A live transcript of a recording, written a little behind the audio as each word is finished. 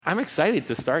I'm excited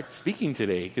to start speaking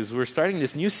today because we're starting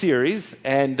this new series.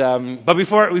 And but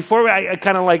before I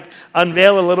kind of like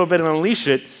unveil a little bit and unleash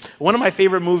it, one of my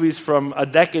favorite movies from a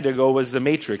decade ago was The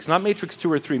Matrix. Not Matrix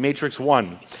 2 or 3, Matrix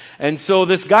 1. And so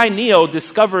this guy Neo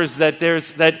discovers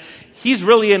that he's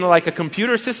really in like a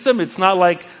computer system. It's not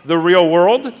like the real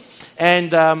world.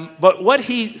 And but what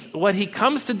he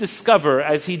comes to discover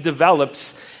as he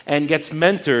develops and gets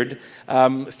mentored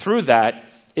through that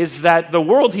is that the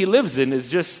world he lives in is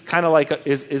just kind of like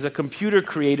is a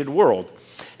computer-created world.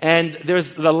 And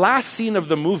there's the last scene of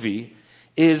the movie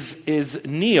is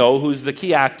Neo, who's the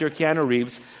key actor, Keanu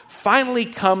Reeves, finally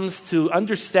comes to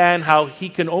understand how he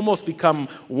can almost become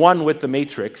one with the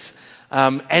Matrix.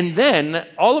 And then,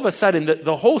 all of a sudden,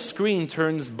 the whole screen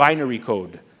turns binary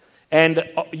code. And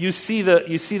you see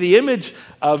the image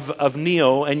of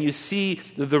Neo, and you see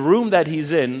the room that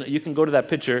he's in. You can go to that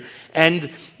picture, and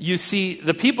you see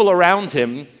the people around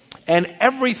him, and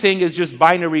everything is just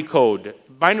binary code.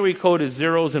 Binary code is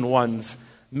zeros and ones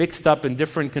mixed up in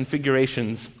different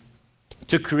configurations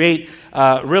to create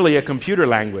really a computer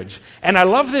language. And I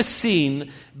love this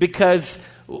scene because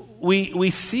we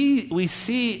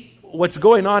see what's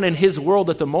going on in his world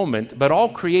at the moment, but all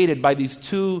created by these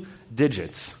two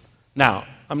digits. Now,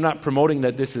 I'm not promoting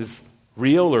that this is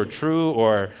real or true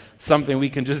or something we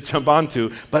can just jump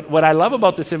onto, but what I love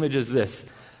about this image is this.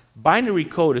 Binary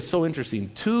code is so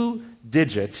interesting. Two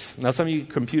digits. Now, some of you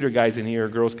computer guys in here or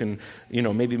girls can,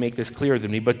 maybe make this clearer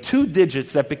than me, but two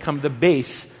digits that become the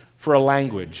base for a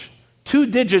language. Two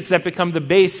digits that become the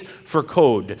base for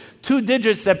code. Two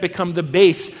digits that become the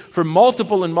base for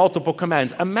multiple and multiple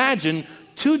commands. Imagine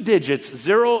two digits,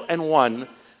 0 and 1,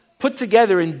 put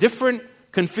together in different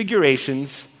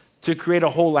configurations to create a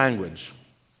whole language.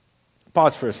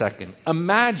 Pause for a second.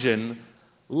 Imagine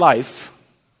life,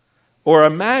 or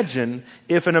imagine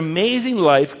if an amazing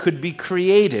life could be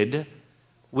created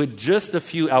with just a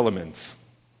few elements.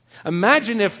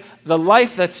 Imagine if the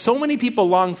life that so many people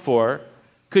long for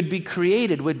could be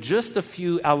created with just a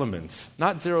few elements.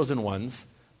 Not zeros and ones,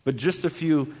 but just a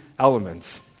few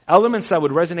elements. Elements that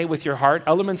would resonate with your heart,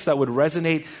 elements that would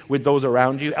resonate with those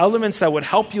around you, elements that would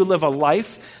help you live a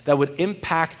life that would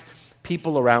impact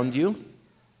people around you.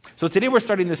 So today we're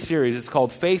starting this series. It's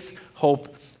called Faith,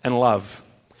 Hope, and Love.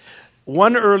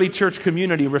 One early church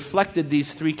community reflected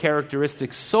these three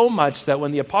characteristics so much that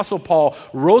when the Apostle Paul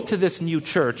wrote to this new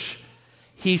church,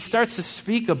 he starts to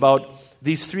speak about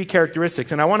these three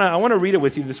characteristics. And I want to read it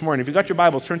with you this morning. If you got your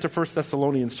Bibles, turn to 1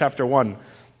 Thessalonians chapter 1.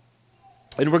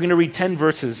 And we're going to read 10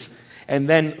 verses and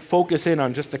then focus in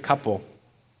on just a couple.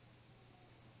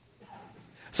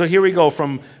 So here we go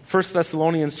from 1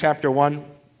 Thessalonians chapter 1.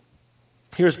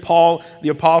 Here's Paul, the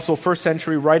apostle, first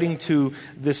century, writing to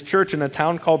this church in a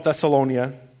town called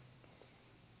Thessalonia.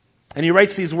 And he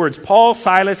writes these words, Paul,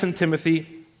 Silas, and Timothy,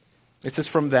 this is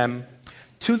from them,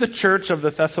 to the church of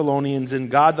the Thessalonians in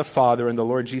God the Father and the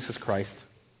Lord Jesus Christ.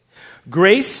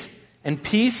 Grace and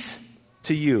peace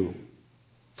to you.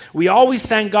 We always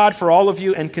thank God for all of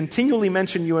you and continually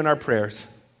mention you in our prayers.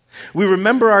 We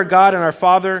remember our God and our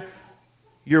Father,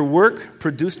 your work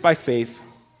produced by faith,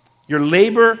 your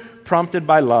labor prompted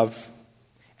by love,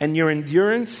 and your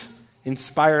endurance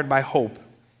inspired by hope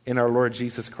in our Lord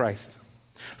Jesus Christ.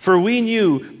 For we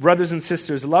knew, brothers and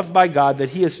sisters, loved by God, that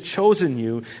He has chosen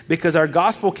you because our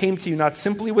gospel came to you not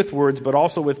simply with words, but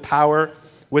also with power,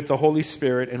 with the Holy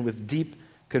Spirit, and with deep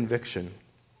conviction.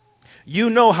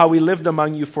 You know how we lived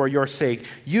among you for your sake.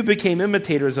 You became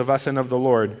imitators of us and of the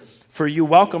Lord, for you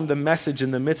welcomed the message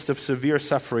in the midst of severe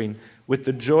suffering with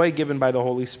the joy given by the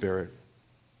Holy Spirit.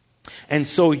 And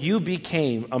so you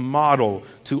became a model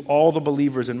to all the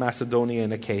believers in Macedonia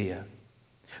and Achaia.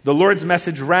 The Lord's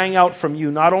message rang out from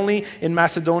you, not only in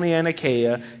Macedonia and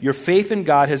Achaia. Your faith in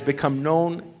God has become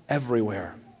known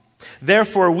everywhere.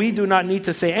 Therefore, we do not need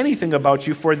to say anything about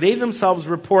you, for they themselves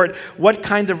report what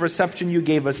kind of reception you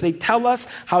gave us. They tell us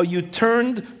how you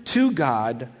turned to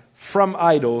God from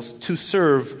idols to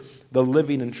serve the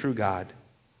living and true God,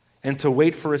 and to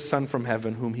wait for His Son from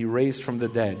heaven, whom He raised from the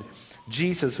dead,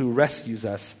 Jesus, who rescues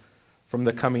us from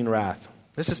the coming wrath.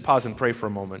 Let's just pause and pray for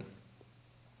a moment.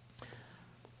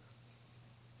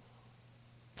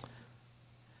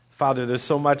 Father, there's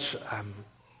so much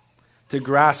to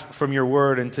grasp from your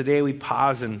word, and today we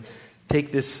pause and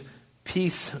take this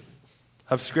piece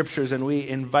of scriptures and we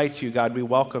invite you, God, we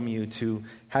welcome you to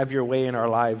have your way in our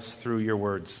lives through your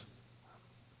words.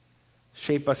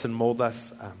 Shape us and mold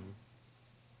us.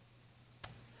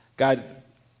 God,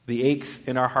 the aches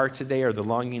in our heart today or the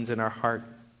longings in our heart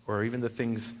or even the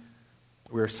things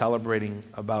we're celebrating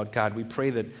about, God, we pray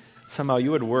that somehow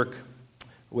you would work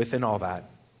within all that.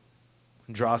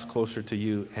 draw us closer to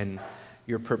you and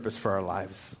your purpose for our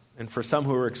lives. And for some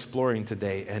who are exploring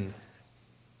today and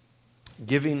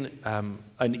giving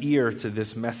an ear to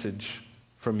this message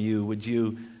from you, would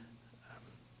you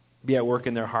be at work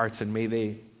in their hearts, and may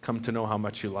they come to know how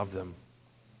much you love them.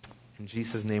 In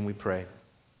Jesus' name we pray.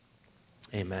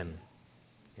 Amen.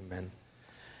 Amen.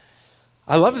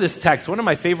 I love this text, one of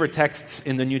my favorite texts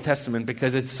in the New Testament,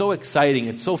 because it's so exciting.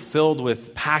 It's so filled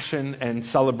with passion and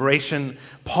celebration.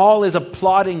 Paul is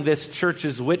applauding this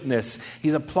church's witness.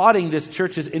 He's applauding this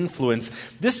church's influence.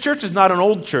 This church is not an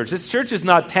old church. This church is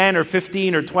not 10 or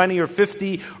 15 or 20 or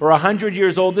 50 or 100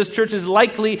 years old. This church is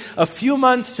likely a few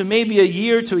months to maybe a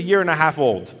year to a year and a half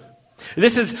old.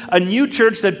 This is a new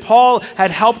church that Paul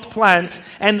had helped plant,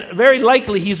 and very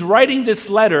likely he's writing this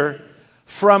letter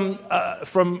from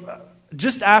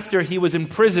just after he was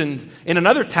imprisoned in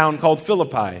another town called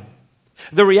Philippi.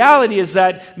 The reality is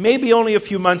that maybe only a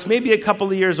few months, maybe a couple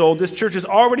of years old, this church is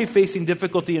already facing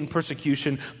difficulty and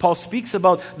persecution. Paul speaks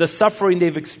about the suffering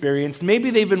they've experienced. Maybe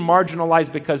they've been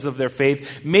marginalized because of their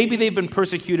faith. Maybe they've been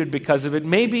persecuted because of it.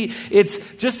 Maybe it's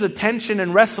just the tension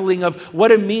and wrestling of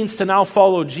what it means to now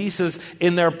follow Jesus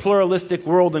in their pluralistic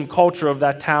world and culture of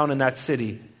that town and that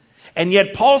city. And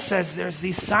yet Paul says there's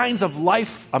these signs of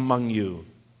life among you.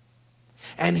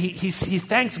 And he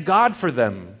thanks God for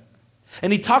them.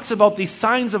 And he talks about these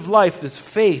signs of life, this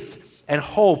faith and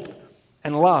hope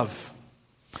and love.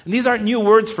 And these aren't new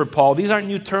words for Paul. These aren't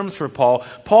new terms for Paul.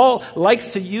 Paul likes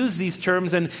to use these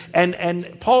terms,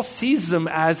 and Paul sees them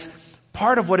as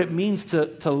part of what it means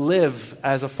to live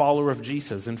as a follower of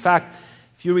Jesus. In fact,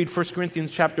 if you read 1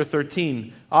 Corinthians chapter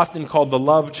 13, often called the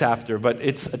love chapter, but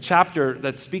it's a chapter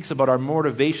that speaks about our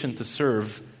motivation to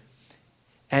serve.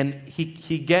 And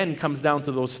he again comes down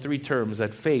to those three terms,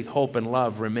 that faith, hope, and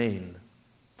love remain.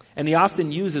 And he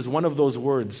often uses one of those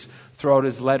words throughout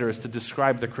his letters to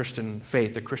describe the Christian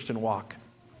faith, the Christian walk.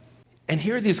 And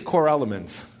here are these core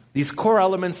elements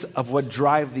of what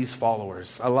drive these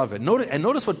followers. I love it.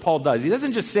 Notice what Paul does. He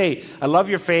doesn't just say, I love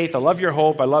your faith, I love your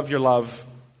hope, I love your love.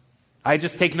 I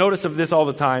just take notice of this all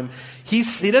the time. He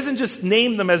doesn't just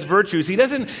name them as virtues. He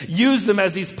doesn't use them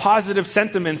as these positive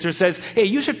sentiments or says, hey,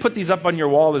 you should put these up on your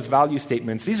wall as value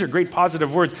statements. These are great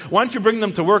positive words. Why don't you bring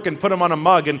them to work and put them on a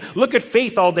mug and look at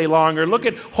faith all day long, or look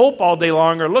at hope all day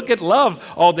long, or look at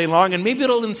love all day long, and maybe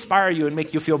it'll inspire you and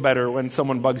make you feel better when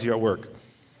someone bugs you at work.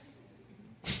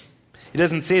 He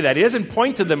doesn't say that. He doesn't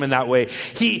point to them in that way.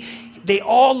 They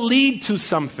all lead to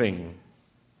something.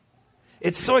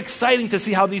 It's so exciting to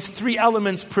see how these three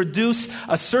elements produce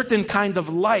a certain kind of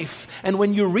life. And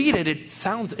when you read it,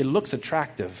 it looks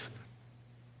attractive.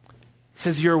 It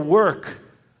says, your work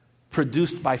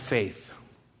produced by faith.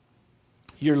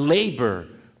 Your labor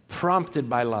prompted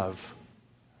by love.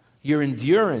 Your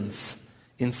endurance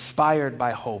inspired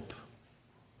by hope.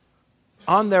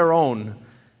 On their own,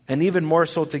 and even more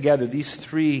so together, these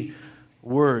three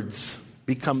words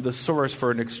become the source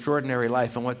for an extraordinary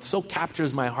life. And what so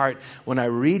captures my heart when I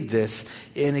read this,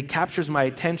 and it captures my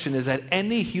attention, is that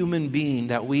any human being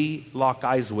that we lock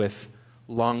eyes with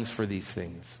longs for these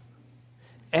things.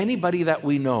 Anybody that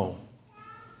we know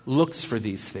looks for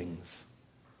these things.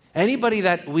 Anybody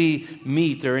that we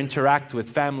meet or interact with,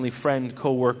 family, friend,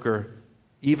 coworker,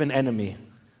 even enemy,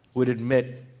 would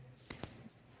admit,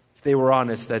 if they were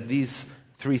honest, that these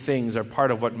three things are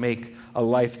part of what make a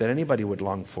life that anybody would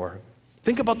long for.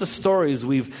 Think about the stories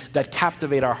that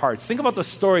captivate our hearts. Think about the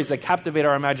stories that captivate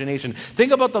our imagination.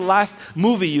 Think about the last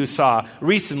movie you saw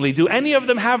recently. Do any of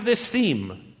them have this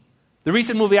theme? The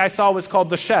recent movie I saw was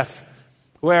called The Chef,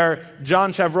 where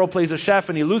John Favreau plays a chef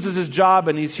and he loses his job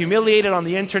and he's humiliated on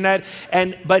the internet.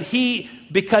 But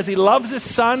because he loves his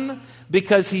son,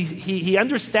 because he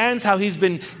understands how he's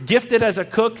been gifted as a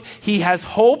cook, he has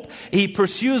hope. He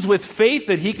pursues with faith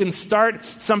that he can start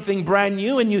something brand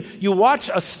new. And you watch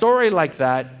a story like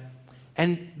that,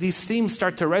 and these themes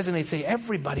start to resonate. Say,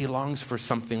 everybody longs for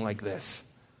something like this.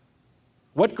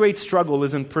 What great struggle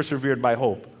isn't persevered by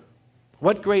hope?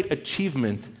 What great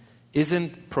achievement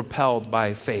isn't propelled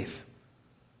by faith?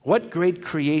 What great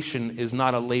creation is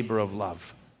not a labor of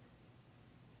love?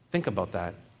 Think about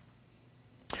that.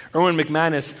 Erwin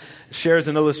McManus shares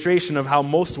an illustration of how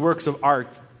most works of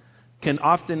art can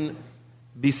often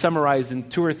be summarized in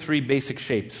 2 or 3 basic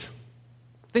shapes.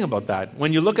 Think about that.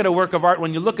 When you look at a work of art,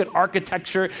 when you look at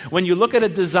architecture, when you look at a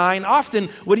design, often,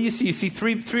 what do you see? You see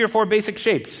three or four basic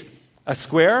shapes. A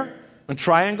square, a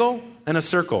triangle, and a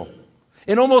circle.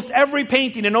 In almost every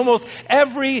painting, in almost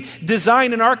every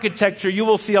design and architecture, you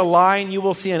will see a line, you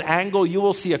will see an angle, you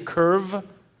will see a curve.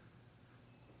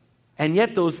 And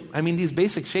yet these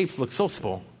basic shapes look so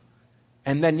simple.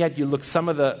 And then yet you look at some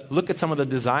of the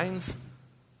designs,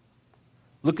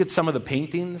 Look at some of the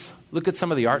paintings. Look at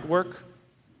some of the artwork.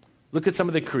 Look at some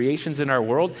of the creations in our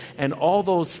world. And all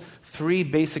those three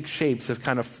basic shapes have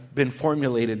kind of been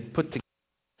formulated, put together,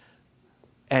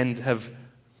 and have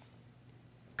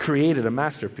created a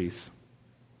masterpiece.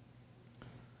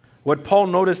 What Paul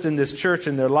noticed in this church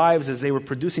in their lives is they were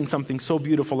producing something so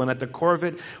beautiful, and at the core of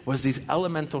it was these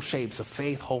elemental shapes of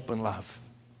faith, hope, and love.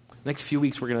 Next few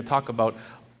weeks we're going to talk about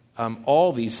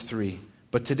all these three,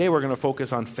 but today we're going to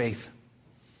focus on faith.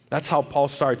 That's how Paul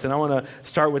starts, and I want to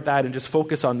start with that and just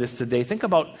focus on this today. Think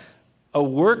about a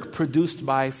work produced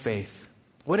by faith.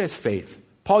 What is faith?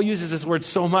 Paul uses this word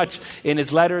so much in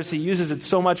his letters. He uses it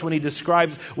so much when he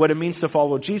describes what it means to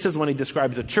follow Jesus, when he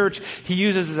describes a church. He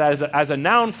uses it as a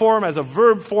noun form, as a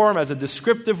verb form, as a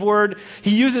descriptive word.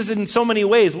 He uses it in so many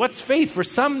ways. What's faith? For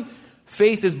some,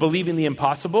 faith is believing the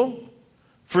impossible.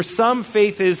 For some,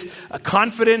 faith is a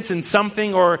confidence in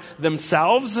something or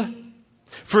themselves.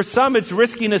 For some, it's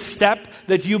risking a step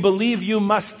that you believe you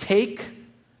must take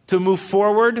to move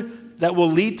forward that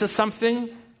will lead to something.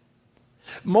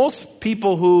 Most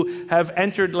people who have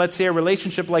entered, let's say, a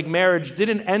relationship like marriage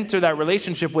didn't enter that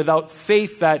relationship without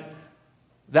faith that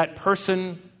that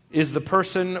person is the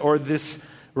person, or this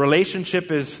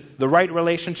relationship is the right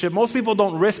relationship. Most people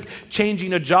don't risk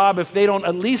changing a job if they don't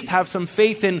at least have some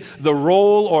faith in the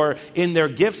role or in their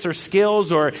gifts or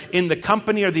skills or in the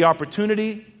company or the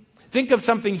opportunity. Think of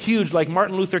something huge like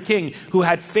Martin Luther King, who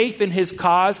had faith in his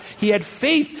cause. He had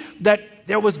faith that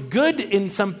there was good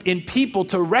in people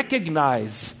to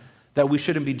recognize that we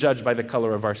shouldn't be judged by the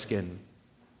color of our skin.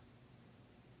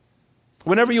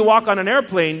 Whenever you walk on an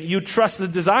airplane, you trust the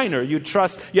designer. You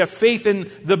have faith in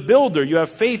the builder. You have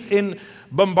faith in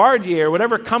Bombardier,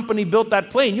 whatever company built that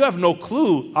plane. You have no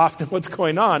clue often what's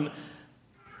going on.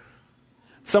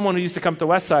 Someone who used to come to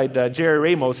Westside, Jerry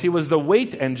Ramos, he was the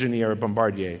weight engineer at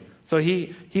Bombardier. So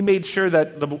he made sure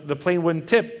that the plane wouldn't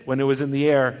tip when it was in the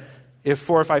air if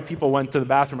 4 or 5 people went to the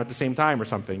bathroom at the same time or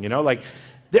something,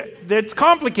 it's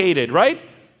complicated, right?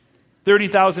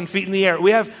 30,000 feet in the air.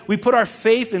 We put our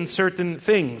faith in certain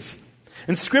things.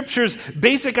 And Scripture's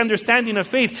basic understanding of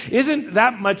faith isn't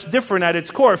that much different at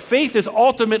its core. Faith is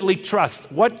ultimately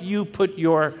trust, what you put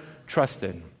your trust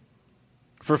in.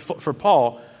 For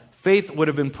Paul, faith would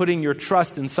have been putting your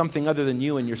trust in something other than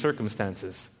you and your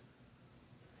circumstances.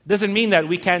 Doesn't mean that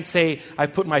we can't say, I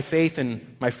put my faith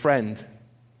in my friend.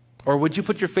 Or would you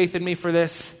put your faith in me for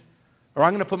this? Or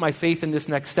I'm going to put my faith in this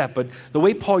next step. But the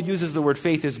way Paul uses the word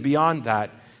faith is beyond that,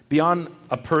 beyond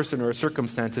a person or a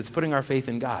circumstance. It's putting our faith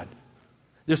in God.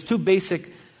 There's 2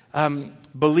 basic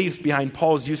beliefs behind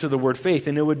Paul's use of the word faith,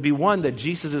 and it would be one, that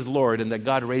Jesus is Lord and that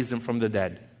God raised him from the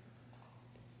dead.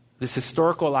 This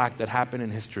historical act that happened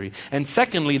in history. And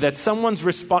secondly, that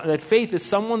that faith is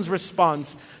someone's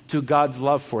response to God's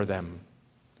love for them.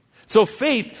 So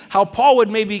faith, how Paul would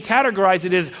maybe categorize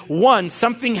it, is 1,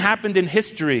 something happened in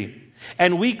history.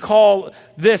 And we call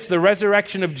this the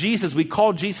resurrection of Jesus. We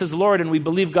call Jesus Lord, and we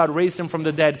believe God raised him from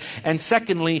the dead. And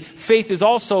secondly, faith is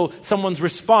also someone's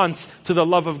response to the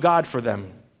love of God for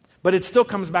them. But it still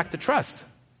comes back to trust.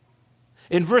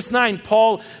 In verse 9,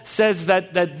 Paul says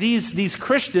that these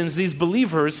Christians, these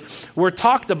believers, were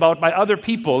talked about by other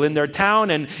people in their town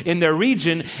and in their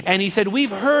region. And he said,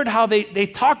 we've heard how they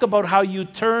talk about how you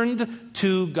turned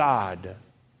to God.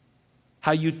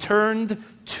 How you turned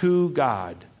to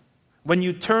God. When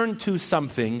you turn to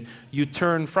something, you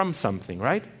turn from something,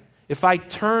 right? If I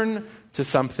turn to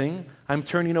something, I'm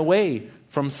turning away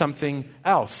from something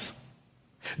else.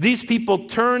 These people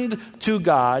turned to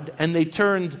God, and they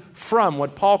turned from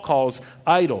what Paul calls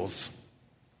idols.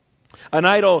 An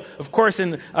idol, of course,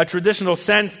 in a traditional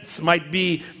sense, might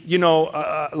be,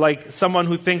 like someone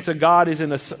who thinks a god is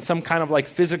in some kind of like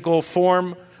physical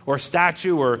form or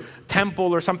statue or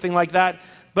temple or something like that.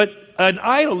 But an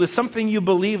idol is something you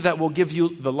believe that will give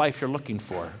you the life you're looking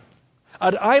for.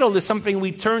 An idol is something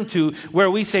we turn to where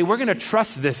we say, we're going to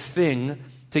trust this thing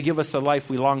to give us the life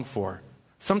we long for.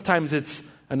 Sometimes it's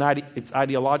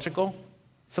ideological.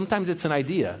 Sometimes it's an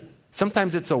idea.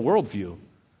 Sometimes it's a worldview.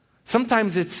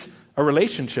 Sometimes it's a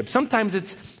relationship. Sometimes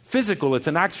it's physical. It's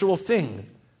an actual thing.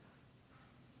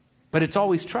 But it's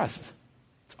always trust.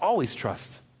 It's always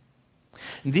trust.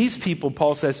 And these people,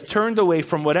 Paul says, turned away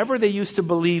from whatever they used to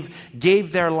believe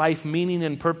gave their life meaning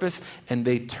and purpose, and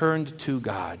they turned to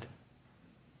God.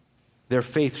 Their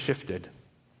faith shifted.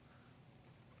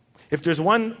 If there's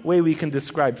one way we can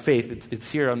describe faith,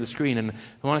 it's here on the screen, and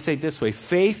I want to say it this way.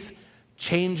 Faith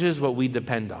changes what we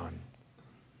depend on.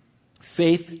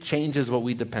 Faith changes what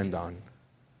we depend on.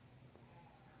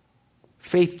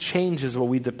 Faith changes what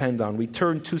we depend on. We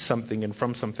turn to something and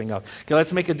from something else. Okay,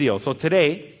 let's make a deal. So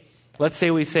today, let's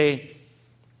say we say,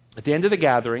 At the end of the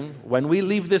gathering, when we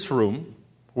leave this room,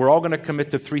 we're all going to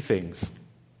commit to 3 things.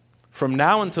 From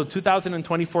now until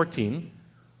 2014,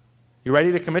 you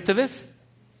ready to commit to this?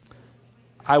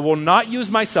 I will not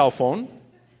use my cell phone.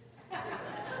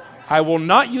 I will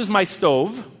not use my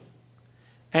stove.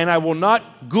 And I will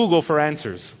not Google for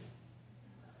answers.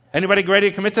 Anybody ready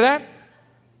to commit to that?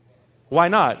 Why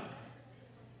not?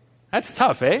 That's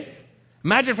tough, eh?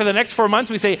 Imagine for the next 4 months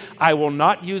we say, I will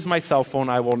not use my cell phone,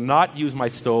 I will not use my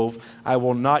stove, I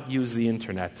will not use the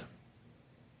internet.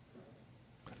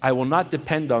 I will not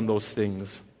depend on those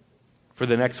things for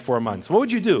the next 4 months. What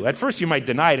would you do? At first you might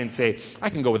deny it and say, I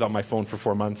can go without my phone for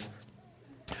 4 months.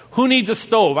 Who needs a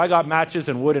stove? I got matches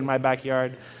and wood in my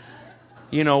backyard.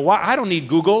 I don't need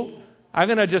Google. I'm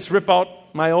going to just rip out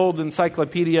my old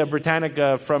Encyclopedia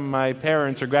Britannica from my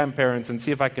parents or grandparents and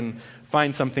see if I can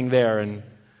find something there. And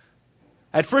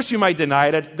at first you might deny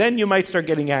it. Then you might start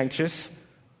getting anxious,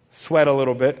 sweat a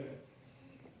little bit.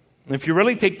 And if you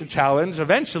really take the challenge,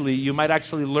 eventually you might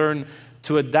actually learn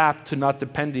to adapt to not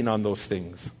depending on those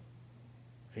things.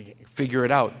 Figure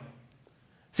it out.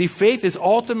 See, faith is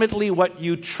ultimately what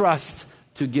you trust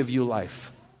to give you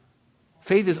life.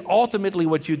 Faith is ultimately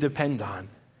what you depend on.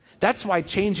 That's why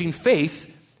changing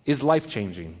faith is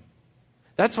life-changing.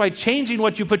 That's why changing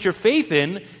what you put your faith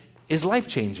in is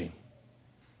life-changing.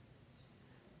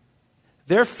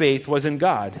 Their faith was in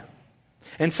God.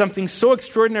 And something so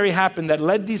extraordinary happened that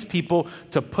led these people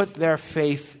to put their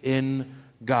faith in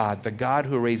God, the God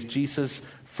who raised Jesus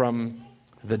from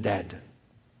the dead.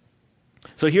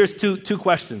 So here's two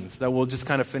questions that we'll just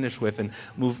kind of finish with and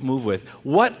move with.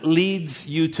 What leads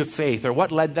you to faith, or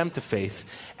what led them to faith?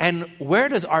 And where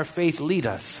does our faith lead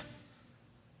us?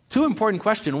 2 important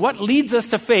questions. What leads us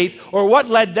to faith, or what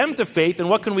led them to faith, and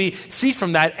what can we see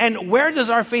from that? And where does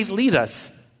our faith lead us?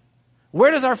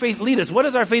 Where does our faith lead us? What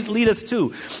does our faith lead us to?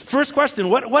 First question,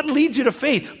 what leads you to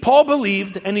faith? Paul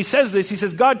believed, and he says this, he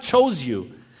says, God chose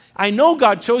you. I know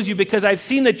God chose you because I've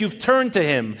seen that you've turned to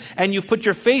Him and you've put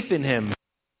your faith in Him.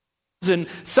 And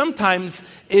sometimes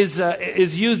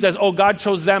is used as, God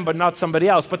chose them but not somebody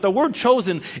else. But the word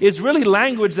chosen is really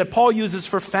language that Paul uses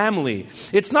for family.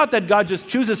 It's not that God just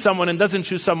chooses someone and doesn't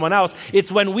choose someone else.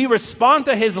 It's when we respond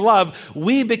to His love,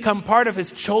 we become part of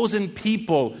His chosen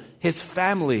people, His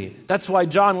family. That's why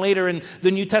John later in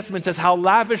the New Testament says how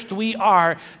lavished we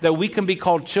are that we can be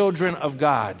called children of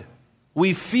God.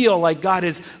 We feel like God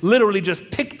has literally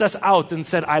just picked us out and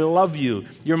said, I love you.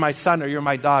 You're my son or you're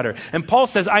my daughter. And Paul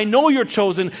says, I know you're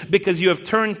chosen because you have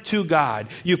turned to God.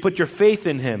 You've put your faith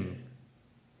in Him.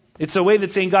 It's a way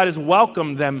that saying God has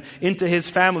welcomed them into His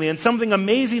family. And something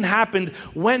amazing happened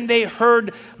when they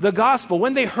heard the gospel.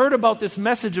 When they heard about this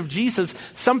message of Jesus,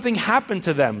 something happened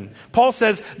to them. Paul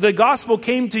says, the gospel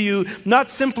came to you not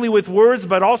simply with words,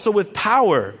 but also with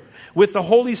power, with the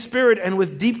Holy Spirit and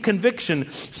with deep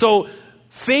conviction. So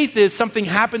faith is something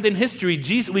happened in history.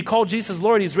 We call Jesus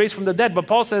Lord. He's raised from the dead. But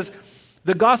Paul says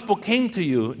the gospel came to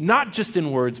you not just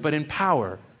in words, but in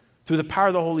power, through the power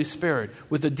of the Holy Spirit,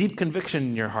 with a deep conviction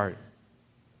in your heart.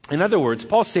 In other words,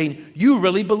 Paul's saying, you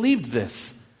really believed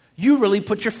this. You really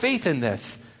put your faith in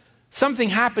this. Something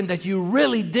happened that you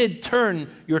really did turn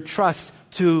your trust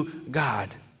to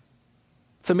God.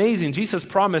 It's amazing. Jesus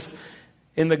promised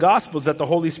in the Gospels that the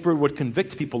Holy Spirit would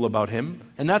convict people about Him.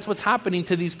 And that's what's happening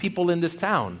to these people in this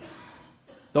town.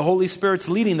 The Holy Spirit's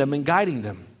leading them and guiding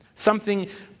them. Something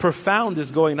profound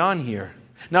is going on here.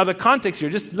 Now the context here,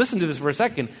 just listen to this for a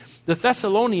second. The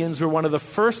Thessalonians were one of the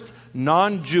first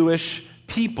non-Jewish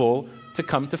people to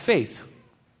come to faith.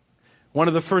 One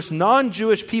of the first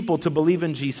non-Jewish people to believe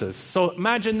in Jesus. So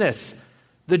imagine this.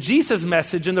 The Jesus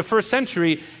message in the first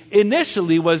century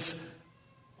initially was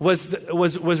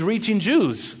reaching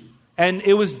Jews. And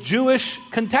it was Jewish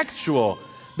contextual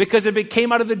because it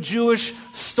came out of the Jewish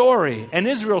story and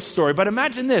Israel's story. But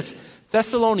imagine this,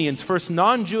 Thessalonians, first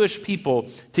non-Jewish people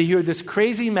to hear this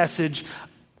crazy message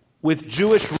with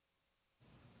Jewish roots.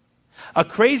 A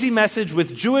crazy message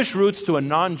with Jewish roots to a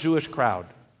non-Jewish crowd.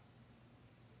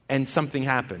 And something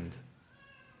happened.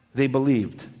 They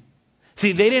believed.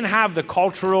 See, they didn't have the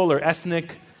cultural or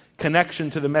ethnic connection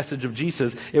to the message of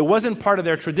Jesus. It wasn't part of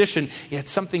their tradition, yet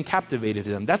something captivated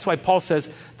them. That's why Paul says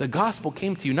the gospel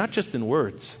came to you not just in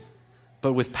words,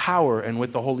 but with power and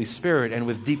with the Holy Spirit and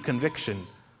with deep conviction.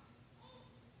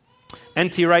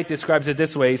 N.T. Wright describes it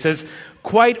this way. He says,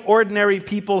 quite ordinary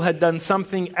people had done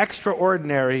something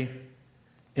extraordinary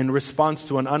in response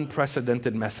to an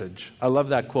unprecedented message. I love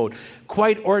that quote.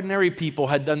 Quite ordinary people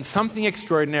had done something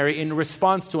extraordinary in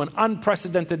response to an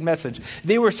unprecedented message.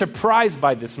 They were surprised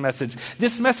by this message.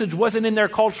 This message wasn't in their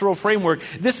cultural framework.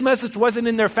 This message wasn't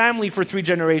in their family for 3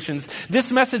 generations.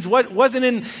 This message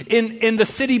wasn't in the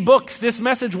city books. This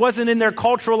message wasn't in their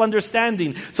cultural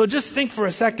understanding. So just think for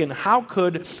a second, how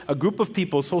could a group of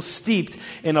people so steeped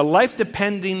in a life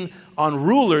depending on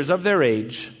rulers of their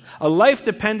age, a life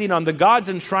depending on the gods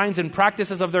and shrines and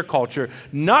practices of their culture,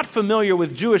 not familiar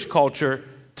with Jewish culture,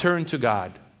 turn to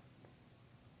God?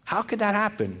 How could that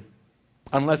happen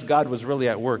unless God was really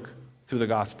at work through the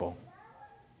gospel?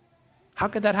 How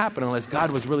could that happen unless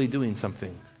God was really doing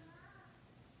something?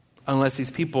 Unless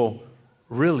these people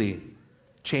really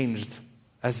changed,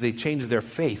 as they changed their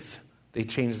faith, they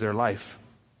changed their life.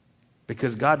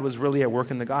 Because God was really at work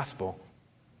in the gospel.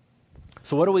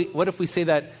 So what if we say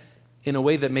that in a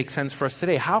way that makes sense for us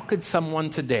today? How could someone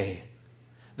today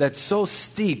that's so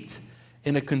steeped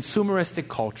in a consumeristic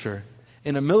culture,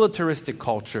 in a militaristic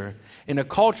culture, in a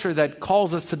culture that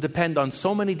calls us to depend on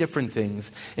so many different things,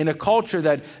 in a culture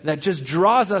that just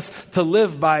draws us to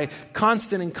live by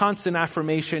constant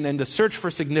affirmation and the search for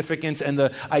significance and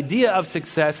the idea of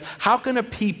success, how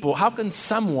can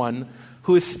someone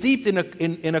who is steeped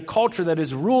in a culture that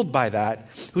is ruled by that,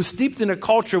 who's steeped in a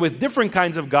culture with different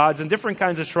kinds of gods and different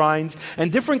kinds of shrines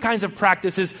and different kinds of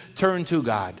practices, turn to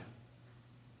God?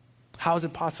 How is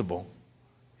it possible?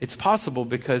 It's possible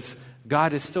because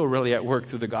God is still really at work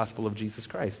through the gospel of Jesus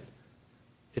Christ.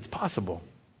 It's possible.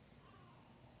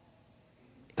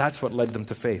 That's what led them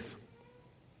to faith.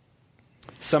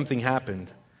 Something happened,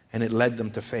 and it led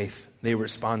them to faith. They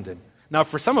responded. Now,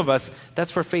 for some of us,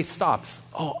 that's where faith stops.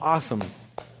 Oh, awesome.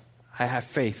 I have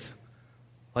faith.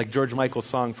 Like George Michael's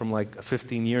song from like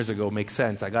 15 years ago makes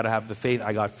sense. I got to have the faith.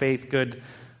 I got faith. Good.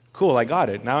 Cool, I got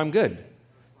it. Now I'm good.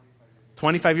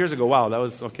 25 years ago. Wow, that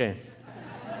was okay.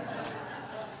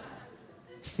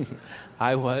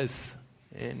 I was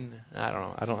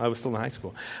I was still in high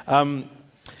school.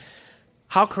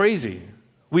 How crazy.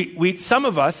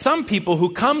 Some people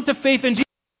who come to faith in Jesus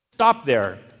stop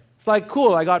there. It's like,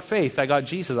 cool, I got faith, I got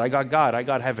Jesus, I got God, I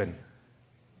got heaven.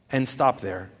 And stop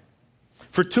there.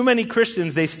 For too many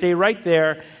Christians, they stay right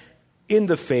there in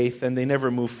the faith and they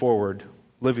never move forward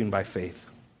living by faith.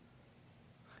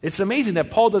 It's amazing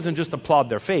that Paul doesn't just applaud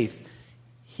their faith.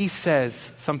 He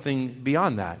says something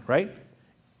beyond that, right?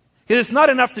 It's not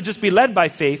enough to just be led by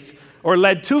faith or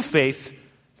led to faith.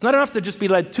 It's not enough to just be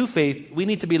led to faith. We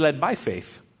need to be led by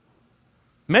faith.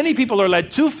 Many people are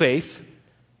led to faith,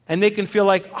 and they can feel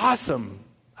like, awesome,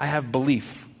 I have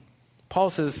belief.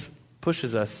 Paul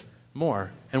pushes us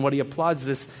more. And what he applauds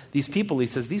these people, he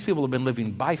says, these people have been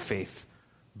living by faith,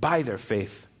 by their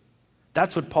faith.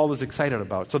 That's what Paul is excited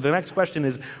about. So the next question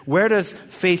is, where does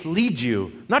faith lead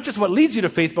you? Not just what leads you to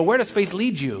faith, but where does faith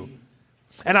lead you?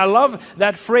 And I love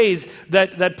that phrase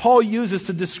that Paul uses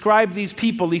to describe these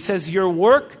people. He says, your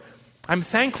work, I'm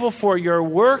thankful for your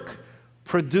work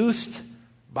produced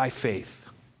by faith.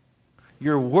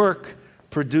 Your work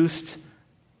produced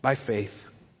by faith.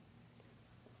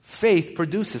 Faith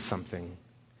produces something.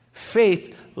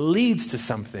 Faith leads to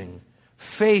something.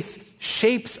 Faith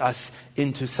shapes us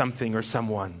into something or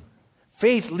someone.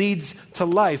 Faith leads to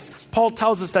life. Paul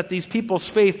tells us that these people's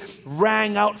faith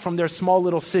rang out from their small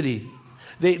little city.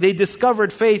 They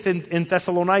discovered faith in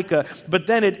Thessalonica, but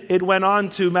then it went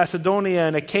on to Macedonia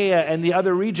and Achaia and the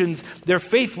other regions. Their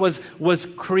faith was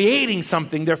creating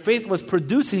something. Their faith was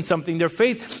producing something. Their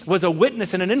faith was a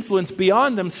witness and an influence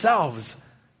beyond themselves.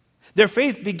 Their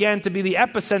faith began to be the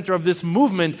epicenter of this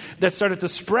movement that started to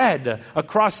spread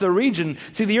across the region.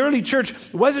 See, the early church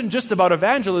wasn't just about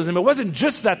evangelism. It wasn't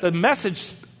just that the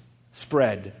message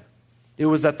spread. It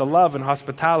was that the love and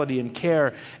hospitality and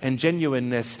care and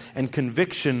genuineness and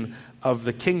conviction of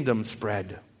the kingdom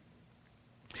spread.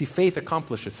 See, faith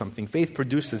accomplishes something. Faith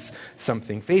produces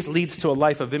something. Faith leads to a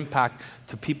life of impact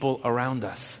to people around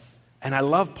us. And I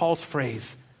love Paul's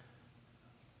phrase,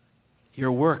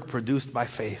 your work produced by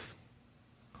faith.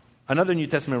 Another New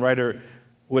Testament writer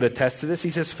would attest to this. He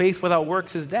says, faith without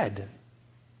works is dead.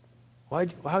 Why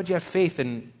would you have faith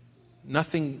and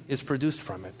nothing is produced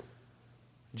from it?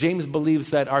 James believes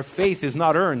that our faith is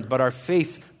not earned, but our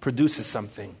faith produces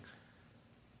something.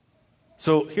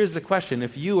 So here's the question.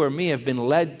 If you or me have been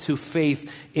led to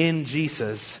faith in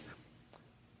Jesus,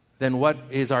 then what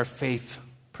is our faith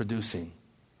producing?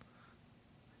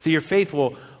 See, our faith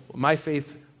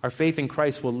in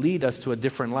Christ will lead us to a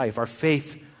different life. Our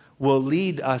faith will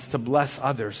lead us to bless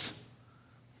others.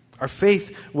 Our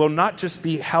faith will not just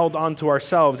be held onto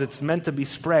ourselves. It's meant to be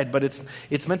spread, but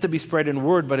it's meant to be spread in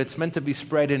word, but it's meant to be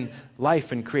spread in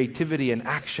life and creativity and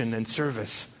action and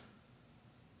service.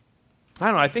 I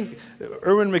don't know, I think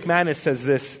Erwin McManus says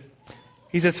this.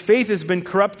 He says, faith has been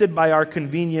corrupted by our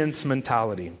convenience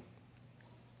mentality.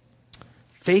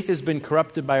 Faith has been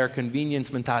corrupted by our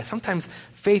convenience mentality. Sometimes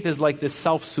faith is like this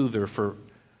self-soother for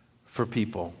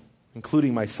people,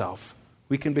 including myself.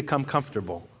 We can become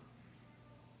comfortable.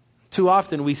 Too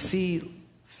often we see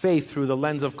faith through the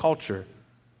lens of culture,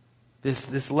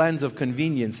 this lens of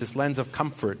convenience, this lens of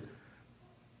comfort.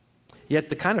 Yet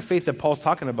the kind of faith that Paul's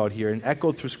talking about here and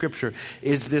echoed through Scripture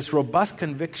is this robust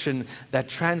conviction that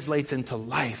translates into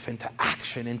life, into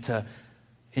action, into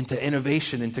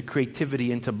innovation, into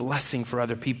creativity, into blessing for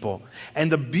other people.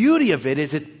 And the beauty of it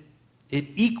is it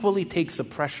equally takes the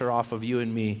pressure off of you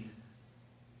and me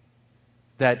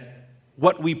that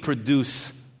what we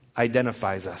produce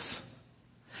identifies us.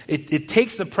 It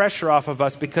takes the pressure off of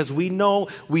us because we know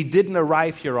we didn't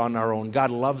arrive here on our own. God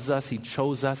loves us. He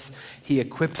chose us. He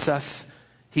equips us.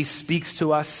 He speaks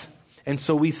to us. And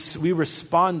so we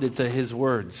responded to His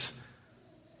words.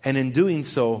 And in doing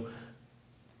so,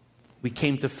 we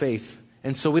came to faith.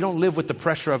 And so we don't live with the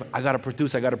pressure of, I got to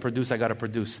produce, I got to produce, I got to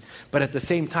produce. But at the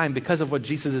same time, because of what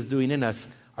Jesus is doing in us,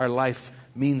 our life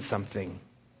means something. And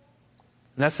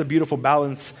that's the beautiful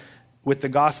balance with the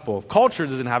gospel. Culture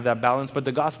doesn't have that balance, but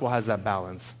the gospel has that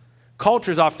balance.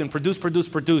 Culture is often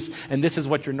produce, and this is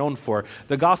what you're known for.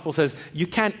 The gospel says you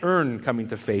can't earn coming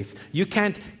to faith. You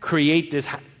can't create this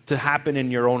to happen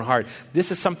in your own heart.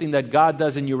 This is something that God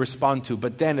does and you respond to,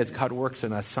 but then as God works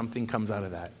in us, something comes out of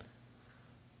that.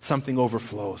 Something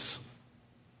overflows.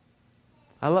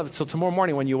 I love it. So tomorrow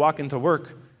morning when you walk into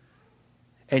work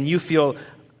and you feel,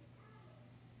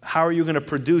 how are you going to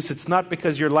produce? It's not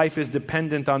because your life is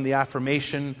dependent on the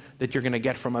affirmation that you're going to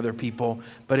get from other people,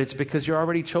 but it's because you're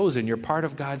already chosen. You're part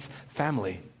of God's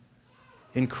family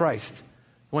in Christ.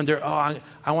 Wonder, I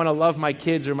want to love my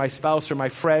kids or my spouse or my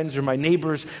friends or my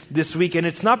neighbors this week. And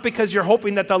it's not because you're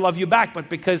hoping that they'll love you back, but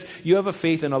because you have a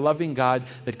faith in a loving God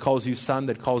that calls you son,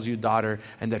 that calls you daughter,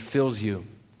 and that fills you.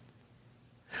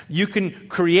 You can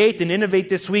create and innovate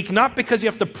this week, not because you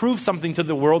have to prove something to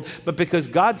the world, but because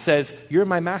God says, you're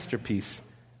my masterpiece.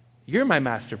 You're my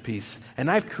masterpiece.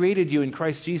 And I've created you in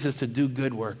Christ Jesus to do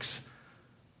good works.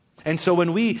 And so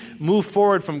when we move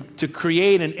forward to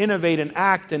create and innovate and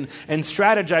act and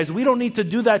strategize, we don't need to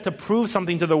do that to prove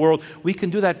something to the world. We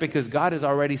can do that because God has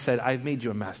already said, I've made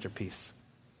you a masterpiece.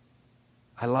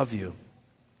 I love you.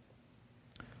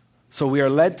 So we are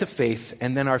led to faith,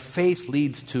 and then our faith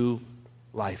leads to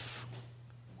life.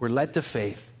 We're led to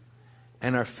faith,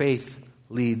 and our faith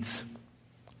leads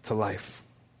to life.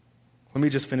 Let me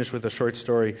just finish with a short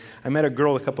story. I met a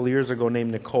girl a couple of years ago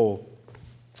named Nicole.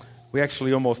 We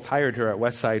actually almost hired her at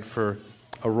Westside for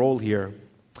a role here.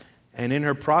 And in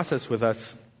her process with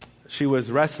us, she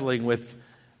was wrestling with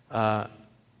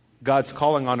God's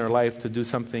calling on her life to do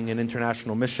something in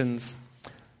international missions.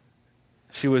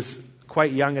 She was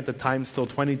quite young at the time, still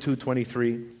 22,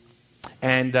 23.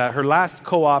 And her last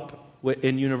co-op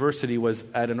in university was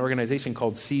at an organization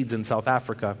called Seeds in South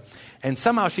Africa. And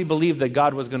somehow she believed that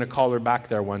God was going to call her back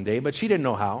there one day, but she didn't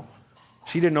know how.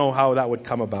 She didn't know how that would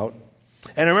come about.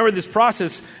 And I remember this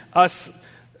process, us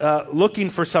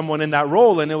looking for someone in that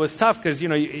role, and it was tough because,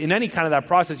 in any kind of that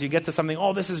process, you get to something,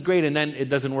 oh, this is great, and then it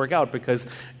doesn't work out because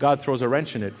God throws a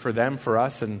wrench in it for them, for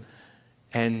us,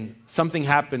 and something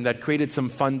happened that created some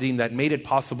funding that made it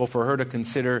possible for her to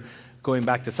consider going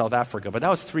back to South Africa. But that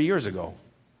was 3 years ago.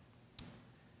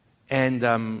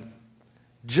 And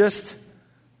just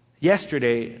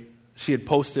yesterday, she had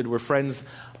posted, we're friends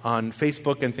on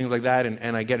Facebook and things like that,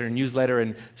 and I get her newsletter,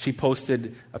 and she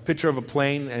posted a picture of a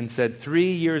plane and said,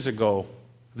 3 years ago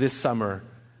this summer,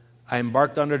 I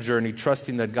embarked on a journey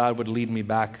trusting that God would lead me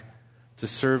back to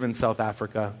serve in South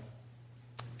Africa.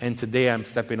 And today I'm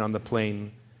stepping on the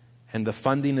plane, and the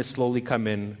funding has slowly come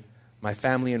in. My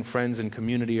family and friends and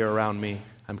community are around me.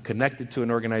 I'm connected to an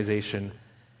organization.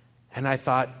 And I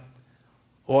thought,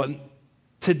 well,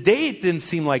 today it didn't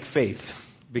seem like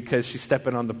faith because she's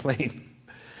stepping on the plane.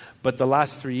 But the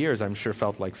last 3 years, I'm sure,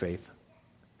 felt like faith.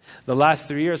 The last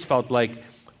 3 years felt like,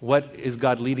 what is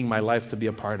God leading my life to be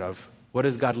a part of? What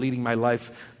is God leading my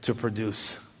life to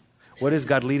produce? What is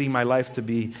God leading my life to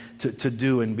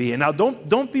do and be? And now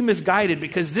don't be misguided,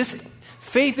 because this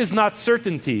faith is not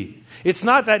certainty. It's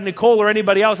not that Nicole or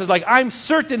anybody else is like, I'm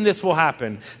certain this will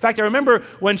happen. In fact, I remember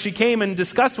when she came and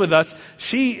discussed with us,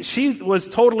 she was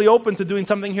totally open to doing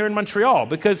something here in Montreal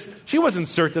because she wasn't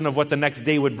certain of what the next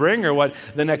day would bring or what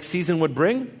the next season would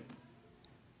bring.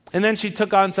 And then she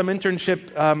took on some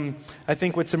internship, I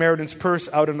think with Samaritan's Purse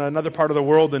out in another part of the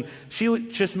world, and she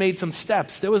just made some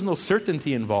steps. There was no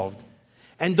certainty involved.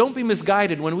 And don't be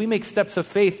misguided. When we make steps of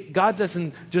faith, God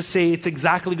doesn't just say it's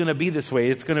exactly going to be this way.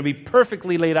 It's going to be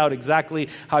perfectly laid out exactly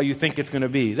how you think it's going to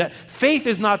be. That faith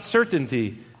is not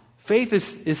certainty. Faith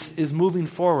is moving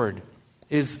forward,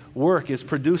 is work, is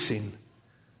producing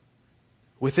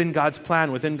within God's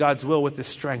plan, within God's will, with His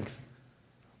strength.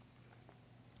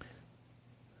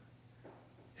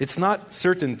 It's not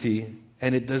certainty,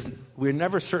 and we're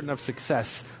never certain of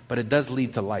success, but it does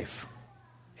lead to life.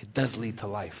 It does lead to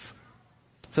life.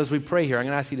 So as we pray here, I'm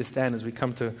going to ask you to stand as we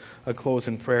come to a close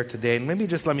in prayer today. And maybe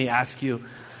just let me ask you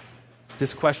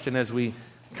this question as we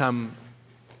come.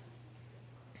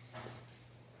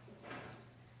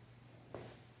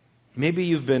 Maybe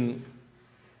you've been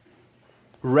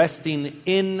resting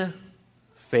in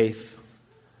faith,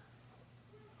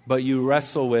 but you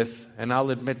wrestle with, and I'll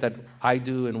admit that I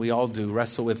do and we all do,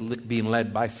 wrestle with being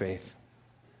led by faith.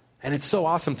 And it's so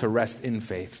awesome to rest in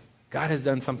faith. God has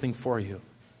done something for you.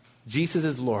 Jesus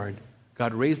is Lord.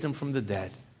 God raised Him from the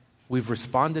dead. We've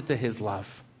responded to His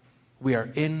love. We are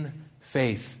in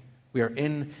faith. We are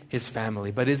in His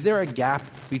family. But is there a gap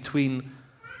between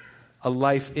a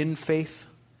life in faith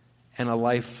and a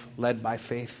life led by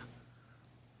faith?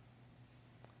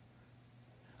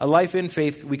 A life in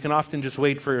faith, we can often just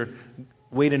wait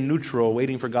in neutral,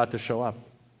 waiting for God to show up.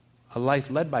 A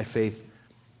life led by faith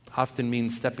often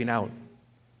means stepping out,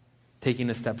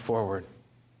 taking a step forward.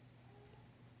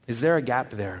 Is there a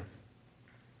gap there?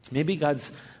 Maybe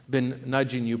God's been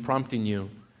nudging you, prompting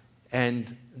you.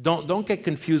 And don't get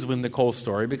confused with Nicole's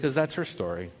story, because that's her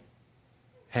story.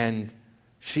 And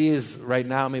she is right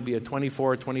now maybe a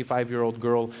 24, 25-year-old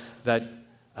girl that,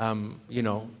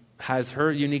 has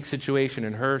her unique situation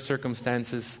and her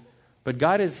circumstances. But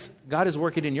God is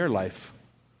working in your life,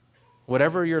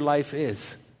 whatever your life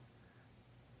is.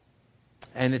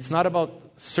 And it's not about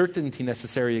certainty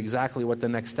necessarily exactly what the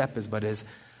next step is, but is,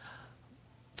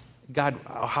 God,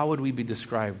 how would we be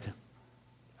described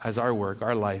as our work,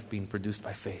 our life being produced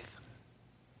by faith?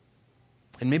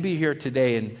 And maybe you're here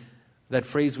today, and that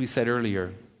phrase we said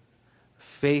earlier,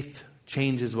 faith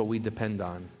changes what we depend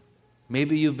on.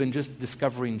 Maybe you've been just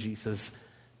discovering Jesus.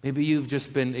 Maybe you've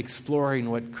just been exploring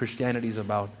what Christianity is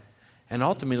about. And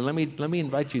ultimately, let me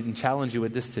invite you and challenge you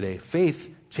with this today.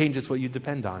 Faith changes what you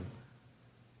depend on.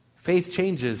 Faith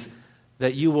changes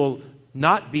that you will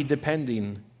not be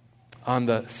depending on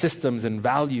the systems and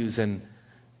values and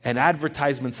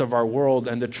advertisements of our world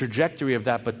and the trajectory of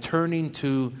that, but turning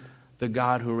to the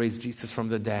God who raised Jesus from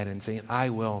the dead and saying, I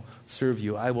will serve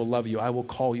you, I will love you, I will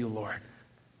call you Lord.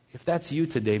 If that's you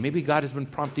today, maybe God has been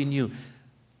prompting you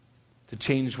to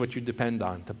change what you depend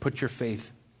on, to put your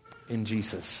faith in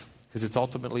Jesus, because it's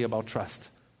ultimately about trust.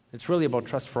 It's really about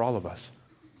trust for all of us.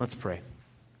 Let's pray.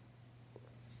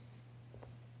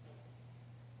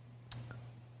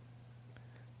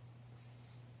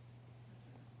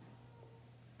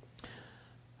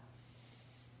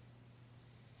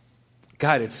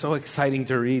 God, it's so exciting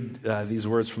to read these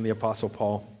words from the Apostle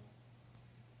Paul.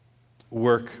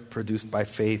 Work produced by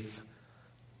faith,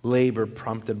 labor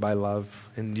prompted by love,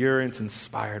 endurance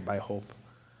inspired by hope.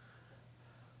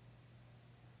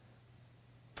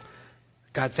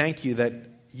 God, thank you that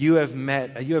you have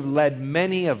led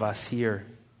many of us here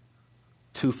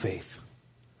to faith.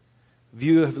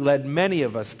 You have led many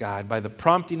of us, God, by the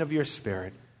prompting of your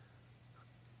Spirit,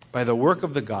 by the work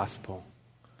of the gospel,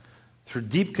 through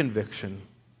deep conviction.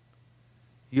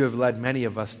 You have led many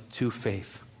of us to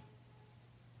faith.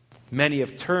 Many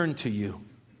have turned to you,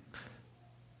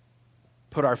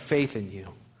 put our faith in you,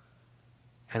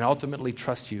 and ultimately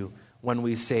trust you when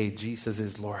we say Jesus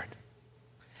is Lord.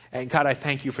 And God, I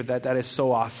thank you for that. That is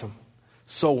so awesome,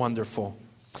 so wonderful.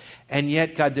 And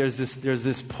yet, God, there's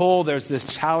this pull, there's this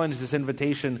challenge, this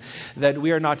invitation that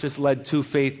we are not just led to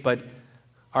faith, but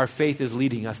our faith is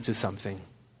leading us to something.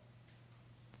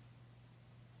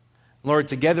 Lord,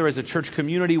 together as a church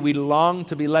community, we long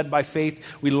to be led by faith.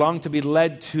 We long to be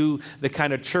led to the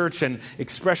kind of church and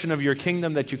expression of your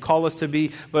kingdom that you call us to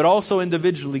be, but also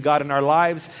individually, God, in our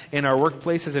lives, in our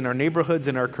workplaces, in our neighborhoods,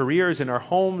 in our careers, in our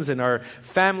homes, in our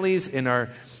families, in our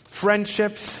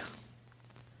friendships,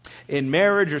 in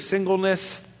marriage or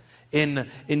singleness, in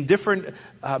different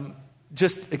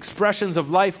just expressions of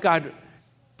life. God,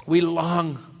 we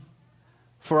long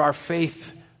for our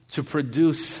faith to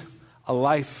produce a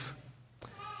life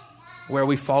where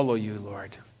we follow you,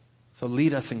 Lord. So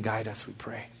lead us and guide us, we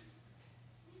pray.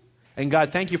 And God,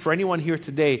 thank you for anyone here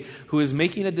today who is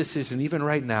making a decision, even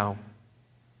right now,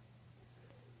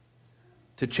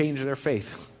 to change their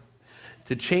faith.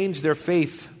 To change their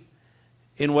faith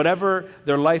in whatever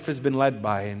their life has been led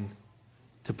by, and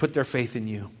to put their faith in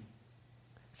you.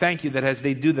 Thank you that as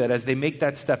they do that, as they make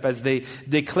that step, as they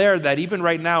declare that even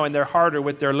right now in their heart or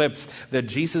with their lips, that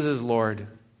Jesus is Lord,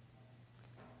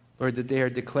 Lord, that they are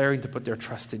declaring to put their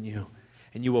trust in you.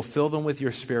 And you will fill them with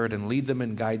your Spirit and lead them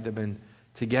and guide them. And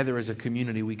together as a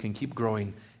community, we can keep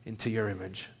growing into your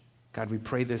image. God, we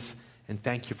pray this and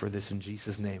thank you for this in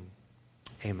Jesus' name.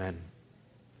 Amen.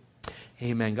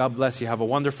 Amen. God bless you. Have a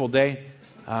wonderful day.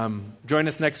 Join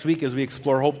us next week as we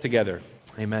explore hope together.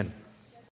 Amen.